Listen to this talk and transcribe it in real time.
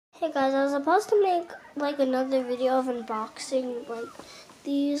Hey guys, I was supposed to make like another video of unboxing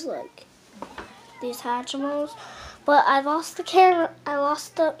these Hatchimals, but I lost the camera. I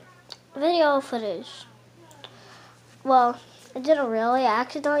lost the video footage. Well, I didn't really. I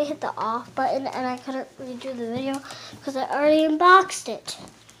accidentally hit the off button and I couldn't redo the video because I already unboxed it.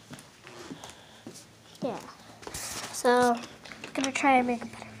 Yeah. So I'm gonna try and make a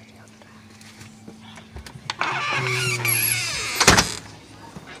better video.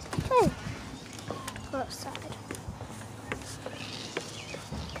 Okay. Go outside.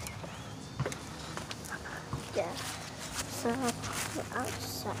 Yeah. So we're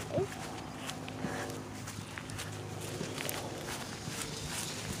outside.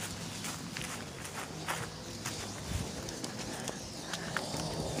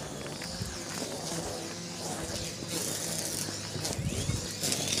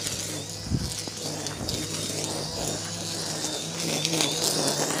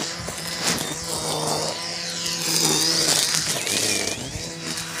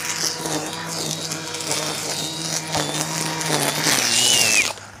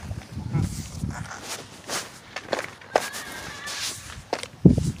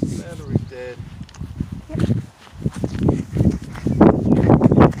 Battery dead.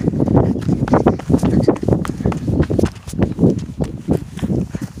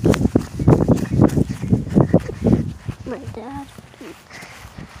 My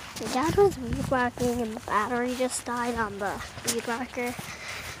dad was weed whacking and the battery just died on the weed whacker.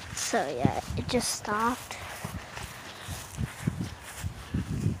 So yeah, it just stopped.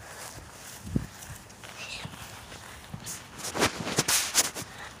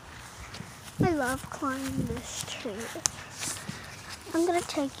 I love climbing this tree. I'm gonna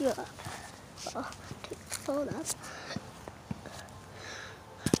take you up. Oh, take the phone up.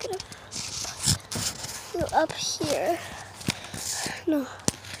 I'm gonna put you up here. No.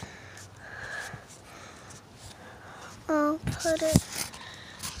 I'll put it.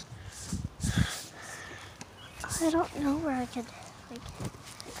 I don't know where I can,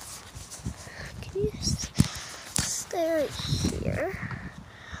 can you stay right here?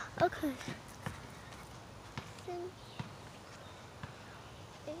 Okay.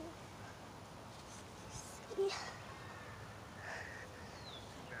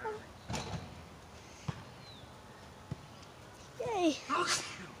 Yay.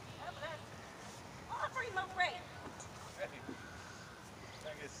 I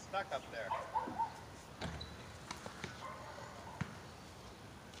get stuck up there.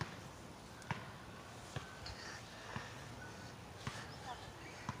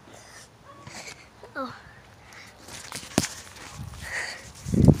 Oh.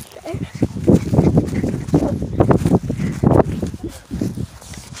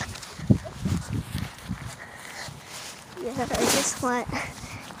 Yeah, I just went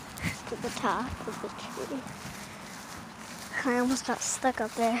to the top of the tree. I almost got stuck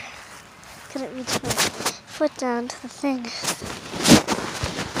up there. Couldn't reach my foot down to the thing.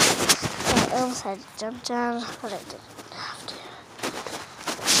 I almost had to jump down, but I didn't have to.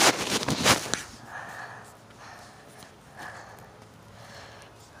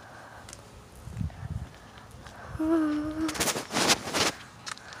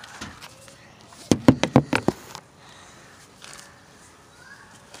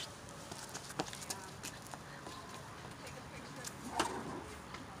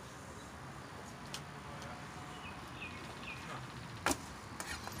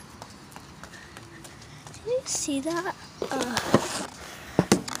 Can you see that?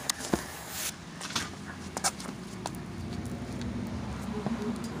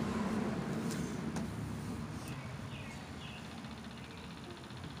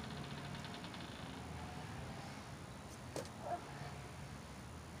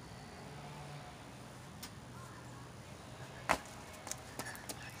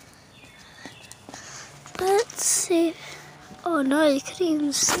 Let's see. Oh no, you couldn't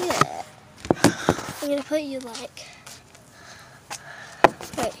even see it. I'm gonna put you right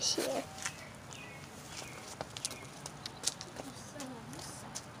here.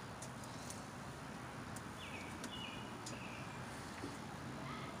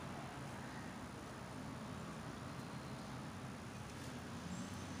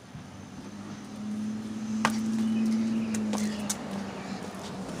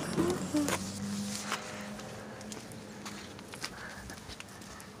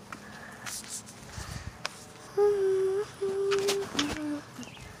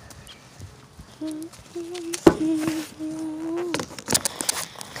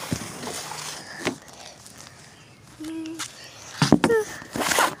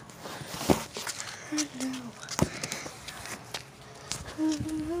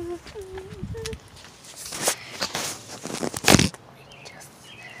 No. Wait just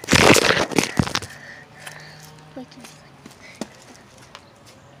a second.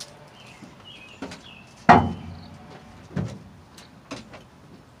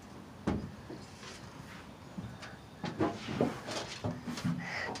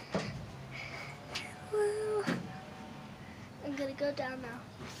 I'm gonna go down now.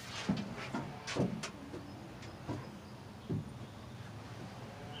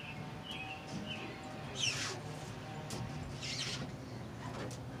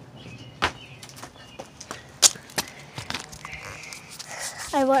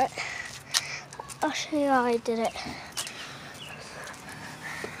 I'll show you how I did it.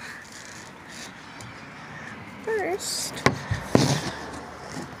 First,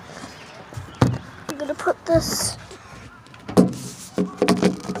 I'm gonna put this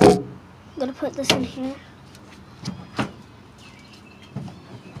in here.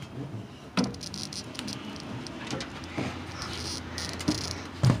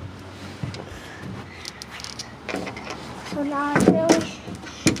 So now I really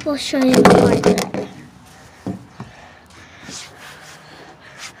will show you how I did it.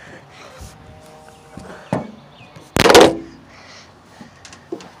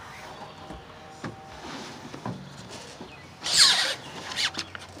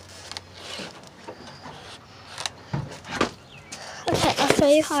 Okay, I'll show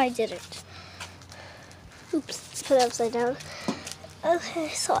you how I did it. Oops, put it upside down. Okay,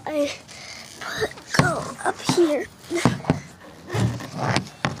 so I go up here.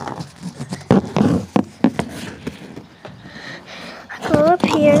 I go up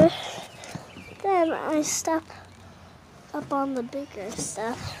here, then I step up on the bigger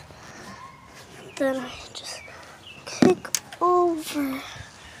stuff. Then I just kick over.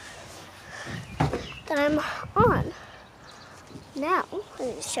 Then I'm on. Now,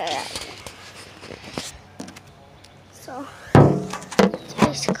 let me show you. So,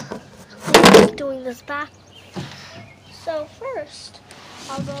 basically, I'm doing this back. So first,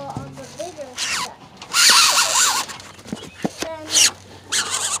 I'll go on the bigger step. Then,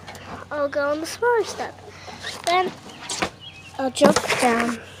 I'll go on the smaller step. Then, I'll jump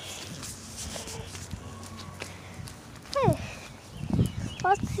down. Hey,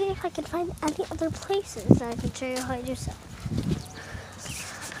 let's see if I can find any other places that I can show you how I do stuff.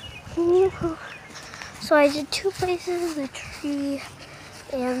 So I did two places, the tree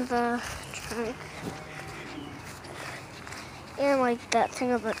and the trunk. And like that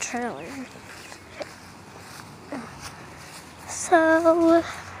thing of the trailer. So,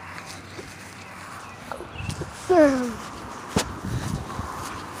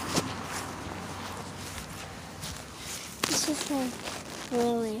 this is like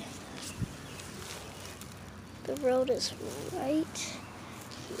really, the road is right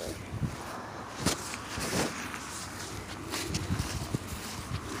here.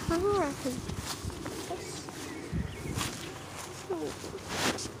 Oh, I can this.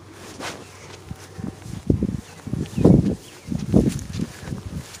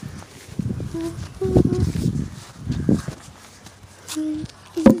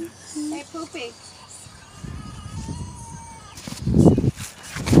 Hey, Poopy.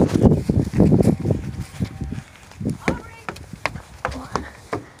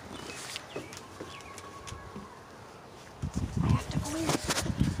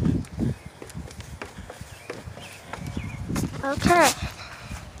 Okay.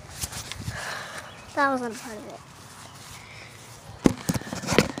 That wasn't part of it.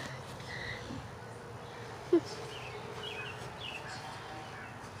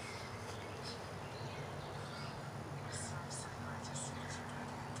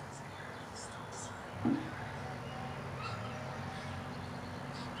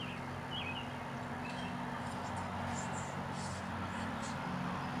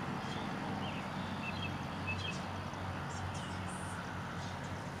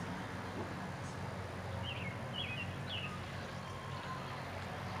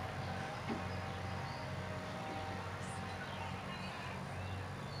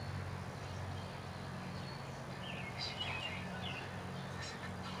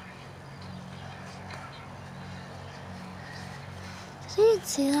 You didn't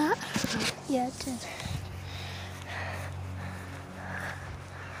see that? Yeah, it did.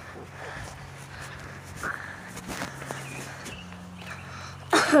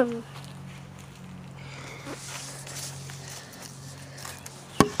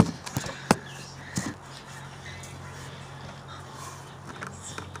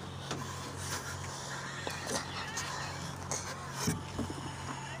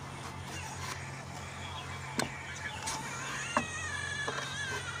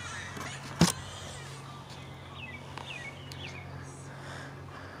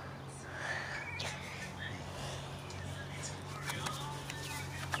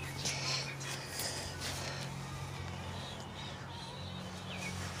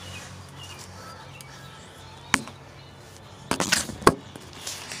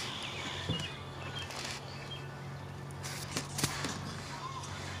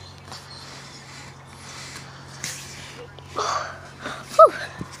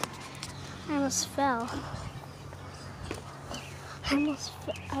 almost fell. I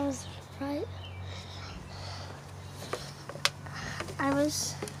was right.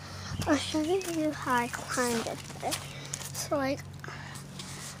 I'll show you how I climbed it there. So like,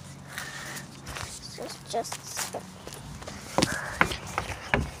 just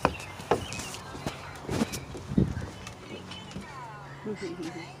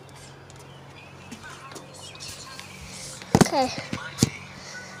okay.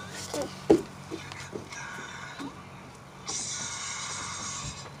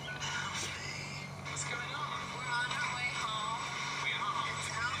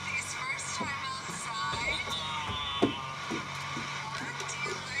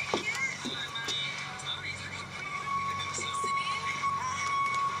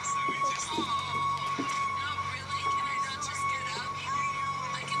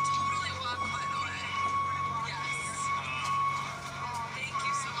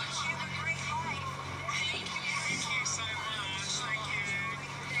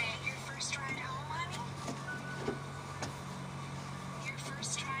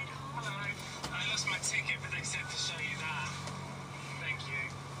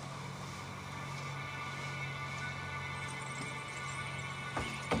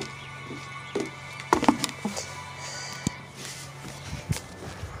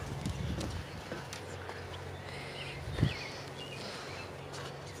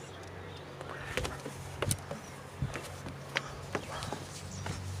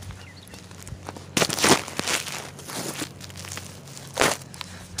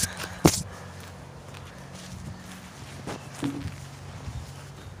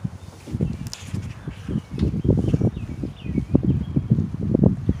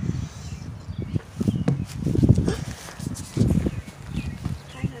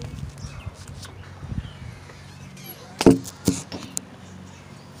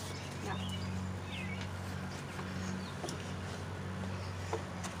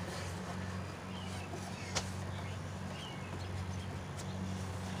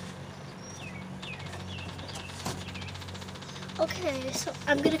 Okay, so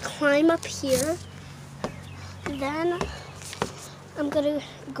I'm gonna climb up here. Then I'm gonna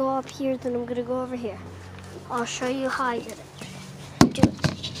go up here, then I'm gonna go over here. I'll show you how I did it. Do it.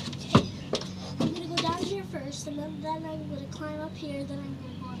 I'm gonna go down here first, and then I'm gonna climb up here, then I'm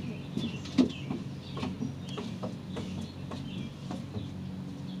gonna go up here.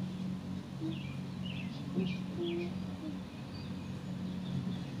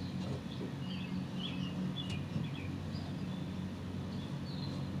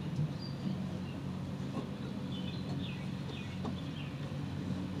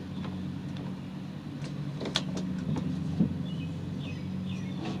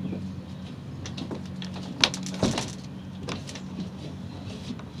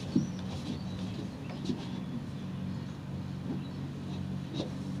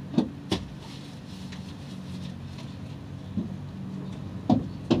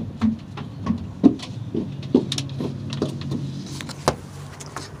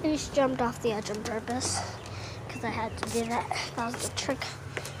 I just jumped off the edge on purpose because I had to do that. That was the trick.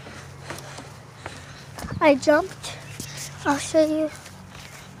 I jumped. I'll show you.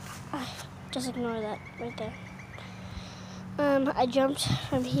 Just ignore that right there. I jumped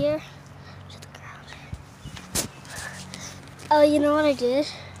from here to the ground. Oh, you know what I did?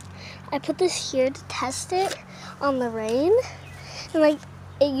 I put this here to test it on the rain. And like,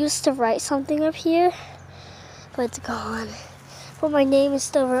 it used to write something up here, but it's gone. But my name is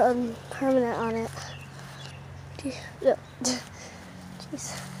still permanent on it. Jeez.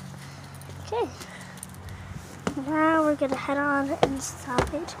 Okay. Now we're gonna head on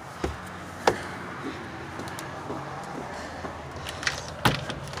inside.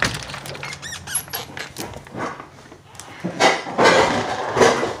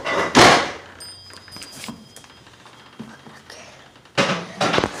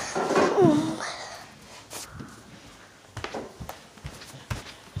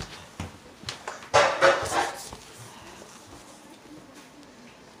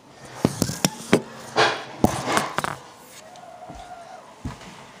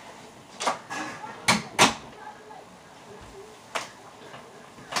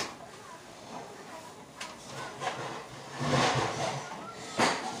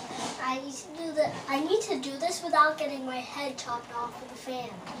 I need to do this without getting my head chopped off with a fan.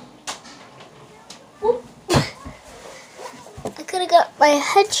 Whoop. I could have got my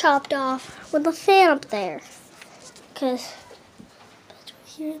head chopped off with the fan up there. Because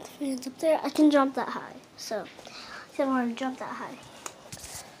here the fan's up there. I can jump that high. So I didn't want to jump that high.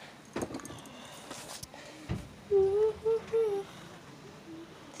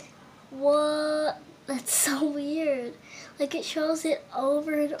 Whoa. Like it shows it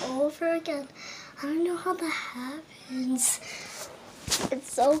over and over again. I don't know how that happens.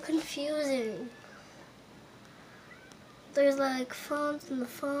 It's so confusing. There's like phones and the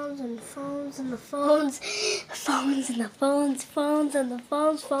phones and phones and the phones, phones and the phones, phones and the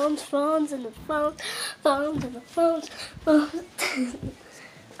phones, phones, phones and the phones, phones and the phones, phones.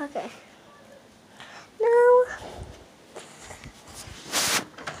 Okay. No.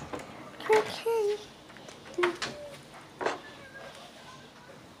 Okay.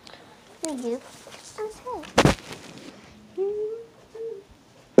 Thank you. Okay.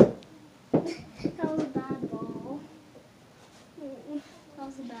 That was a bad ball. That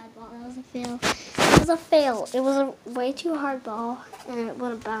was a bad ball. That was a fail. It was a fail. It was a way too hard ball, and it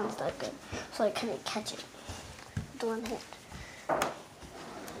wouldn't bounce that good, so I couldn't catch it with one hand.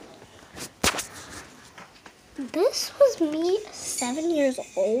 This was me 7 years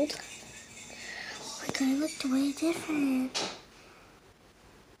old. Like I looked way different.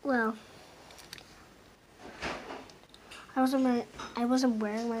 Well, I wasn't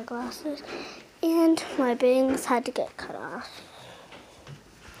wearing my glasses, and my bangs had to get cut off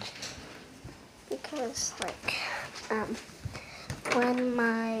because, like, when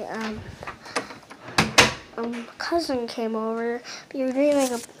my cousin came over, we were doing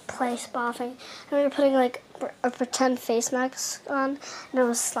like a play spa thing, and we were putting like a pretend face mask on, and it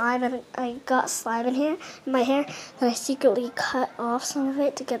was slime, and I got slime in here, in my hair, and I secretly cut off some of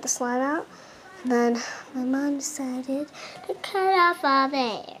it to get the slime out, and then my mom decided to cut off all the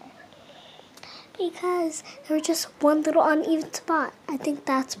hair, because there was just one little uneven spot. I think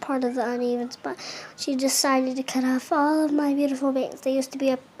that's part of the uneven spot. She decided to cut off all of my beautiful bangs. They used to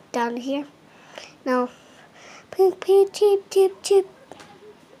be up down here. Now, pink, pink, chip, chip, chip.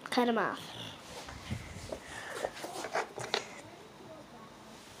 Cut them off.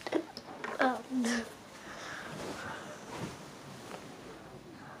 Oh.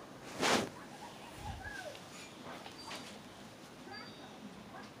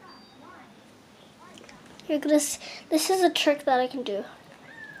 You're gonna. This is a trick that I can do.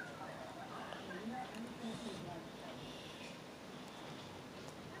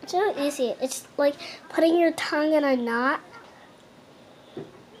 It's really easy. It's like putting your tongue in a knot.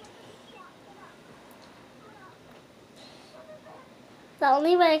 The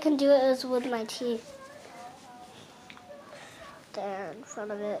only way I can do it is with my teeth. There in front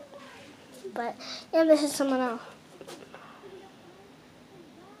of it. But, yeah, this is someone else.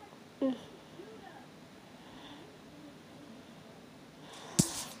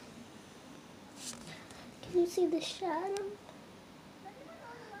 Can you see the shadow?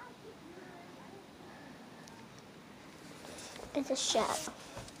 It's a shadow.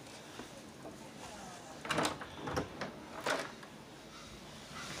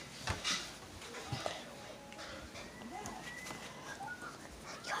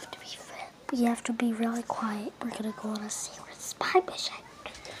 You have to be really quiet. We're gonna go on a secret spy mission.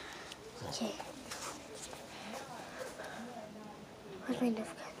 Okay. Where's my Nerf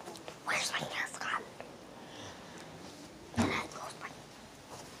gun? Where's my Nerf gun? And I close my.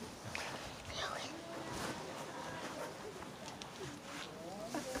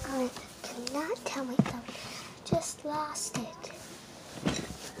 I cannot tell myself. I just lost it. Did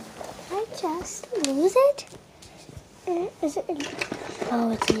I just lose it? Is it in?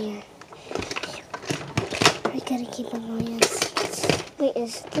 Oh, it's in here. I gotta keep an eye on this. Wait,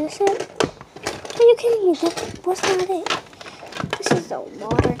 is this it? Are you kidding me? That was not it. This is the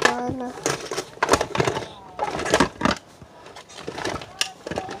water gun.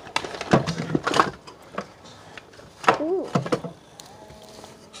 Ooh.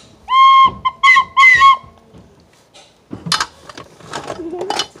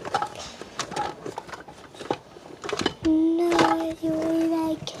 No, you're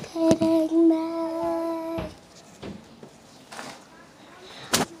like kidding me.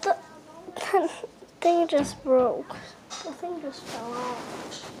 The thing just broke. The thing just fell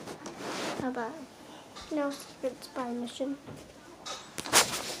off. How about no secret spy mission?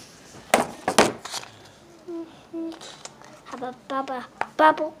 How about Baba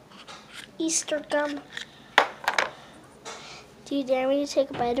Bubble Easter gum? Do you dare me to take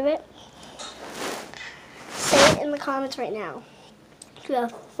a bite of it? Say it in the comments right now. You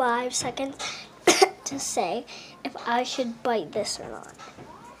have 5 seconds to say if I should bite this or not.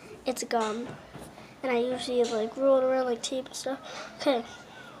 It's gum, and I usually like roll it around like tape and stuff. Okay,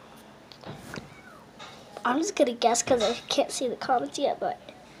 I'm just gonna guess because I can't see the comments yet, but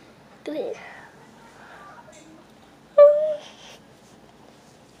look at it.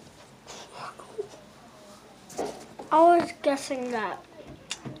 I was guessing that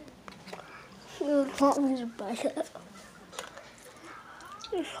you would want me to bite it.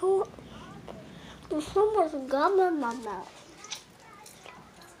 There's so much gum in my mouth.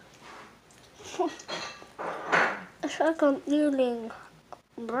 It's like I'm eating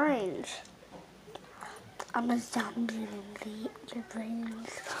brains. I'm a zombie and eat your brains.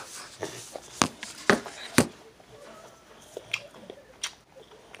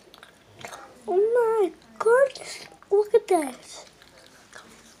 Oh my goodness, look at this.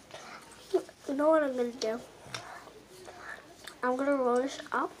 You know what I'm gonna do? I'm gonna roll this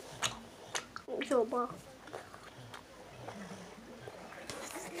up into a ball.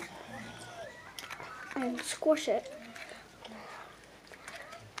 And squish it.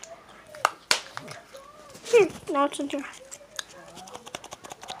 Here, now it's in your.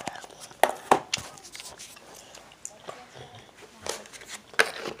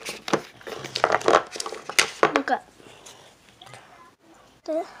 Look at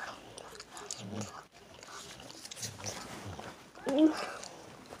this.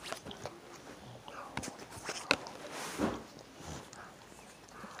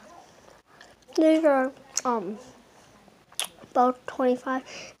 These are about 25.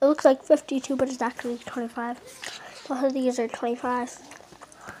 It looks like 52, but it's actually 25. Both of these are 25.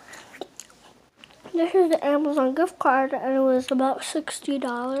 This is the Amazon gift card, and it was about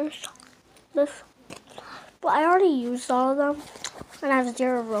 $60. This, but I already used all of them, and I have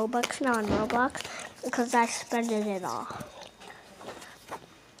 0 Robux now on Roblox because I spent it all.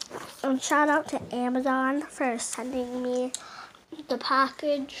 And shout out to Amazon for sending me the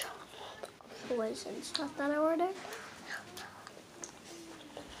package, toys and stuff that I ordered.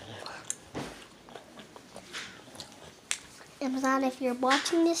 Amazon, if you're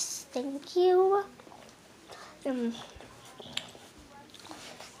watching this, thank you. And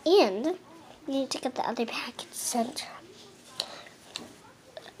you need to get the other package sent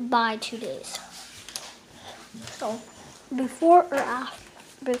by 2 days. So before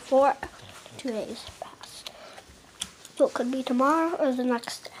 2 days pass. So it could be tomorrow or the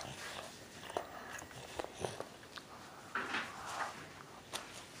next day.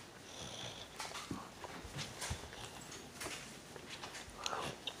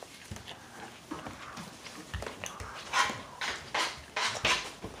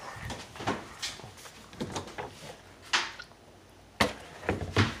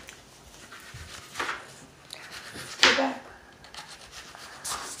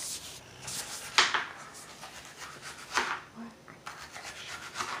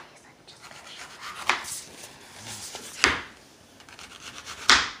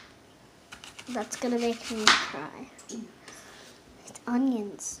 That's gonna make me cry. It's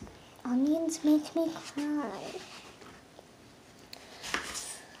onions. Onions make me cry.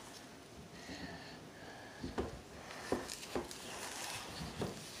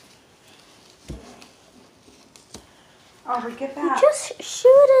 Oh, get back. You just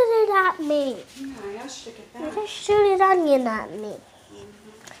shooted it at me. Yeah, I asked you to get You back. just shooted onion at me.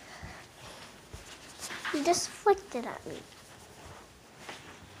 You just flicked it at me.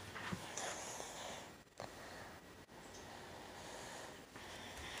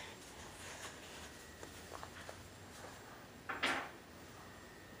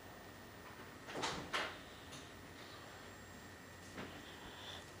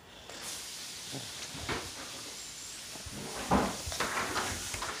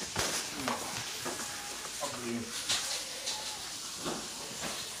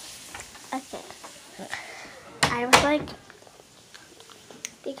 Okay. I was like,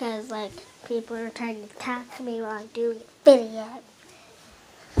 because like people are trying to attack me while I'm doing a video.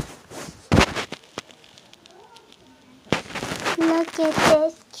 Look at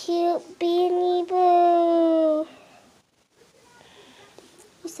this cute Beanie Boo.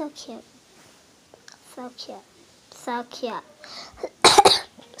 He's so cute. So cute. So cute.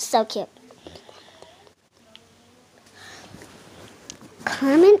 So cute.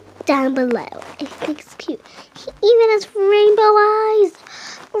 Comment down below if you think it's cute. He even has rainbow eyes.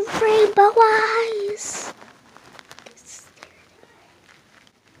 Rainbow eyes.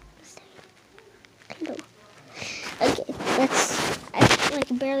 Okay, I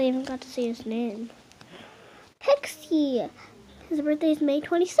barely even got to say his name. Pixie. His birthday is May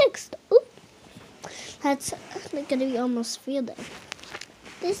 26th. Ooh. That's gonna be almost field day.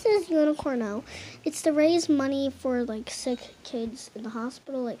 This is Unicorno. It's to raise money for like sick kids in the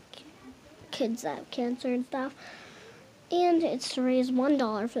hospital, like kids that have cancer and stuff. And it's to raise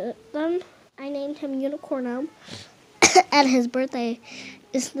 $1 for them. I named him Unicorno. And his birthday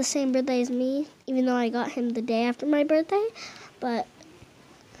is the same birthday as me, even though I got him the day after my birthday. But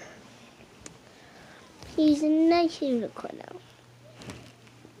he's a nice Unicorno.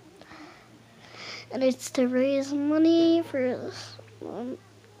 And it's to raise money for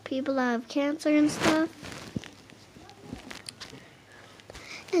people that have cancer and stuff.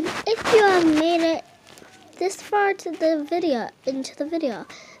 And if you have made it this far into the video,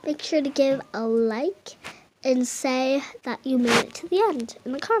 make sure to give a like and say that you made it to the end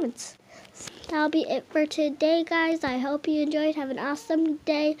in the comments. That'll be it for today, guys. I hope you enjoyed. Have an awesome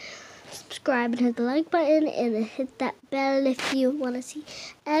day. Subscribe and hit the like button and hit that bell if you want to see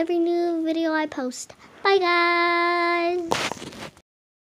every new video I post. Bye, guys.